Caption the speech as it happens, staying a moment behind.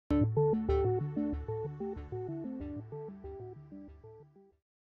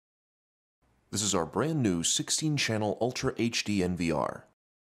This is our brand new 16-channel Ultra HD NVR.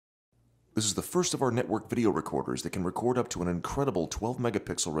 This is the first of our network video recorders that can record up to an incredible 12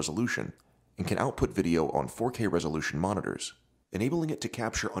 megapixel resolution and can output video on 4K resolution monitors, enabling it to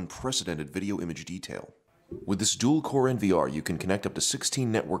capture unprecedented video image detail. With this dual-core NVR, you can connect up to 16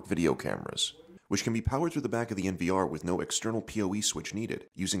 network video cameras, which can be powered through the back of the NVR with no external PoE switch needed,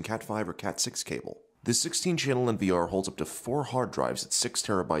 using Cat5 or Cat6 cable. This 16-channel NVR holds up to 4 hard drives at 6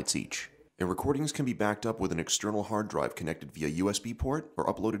 terabytes each, and recordings can be backed up with an external hard drive connected via USB port or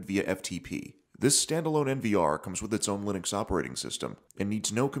uploaded via FTP. This standalone NVR comes with its own Linux operating system and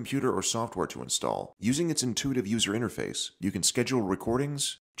needs no computer or software to install. Using its intuitive user interface, you can schedule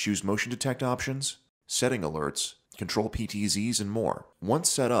recordings, choose motion detect options, setting alerts, control PTZs, and more. Once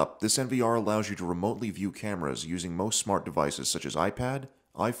set up, this NVR allows you to remotely view cameras using most smart devices such as iPad,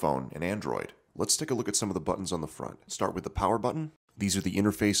 iPhone, and Android. Let's take a look at some of the buttons on the front. Start with the power button. These are the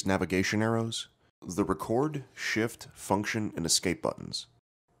interface navigation arrows, the record, shift, function, and escape buttons,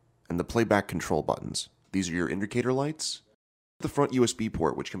 and the playback control buttons. These are your indicator lights, the front USB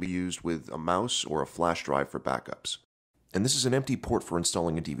port, which can be used with a mouse or a flash drive for backups. And this is an empty port for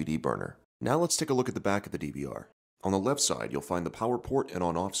installing a DVD burner. Now let's take a look at the back of the DVR. On the left side, you'll find the power port and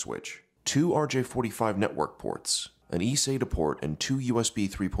on-off switch, 2 RJ45 network ports, an eSATA port and 2 USB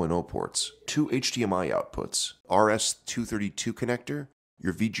 3.0 ports, 2 HDMI outputs, RS-232 connector,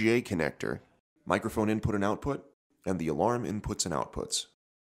 your VGA connector, microphone input and output, and the alarm inputs and outputs.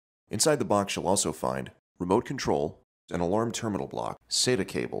 Inside the box you'll also find remote control, an alarm terminal block, SATA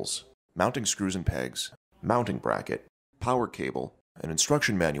cables, mounting screws and pegs, mounting bracket, power cable, an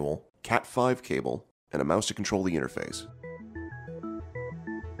instruction manual, Cat5 cable, and a mouse to control the interface.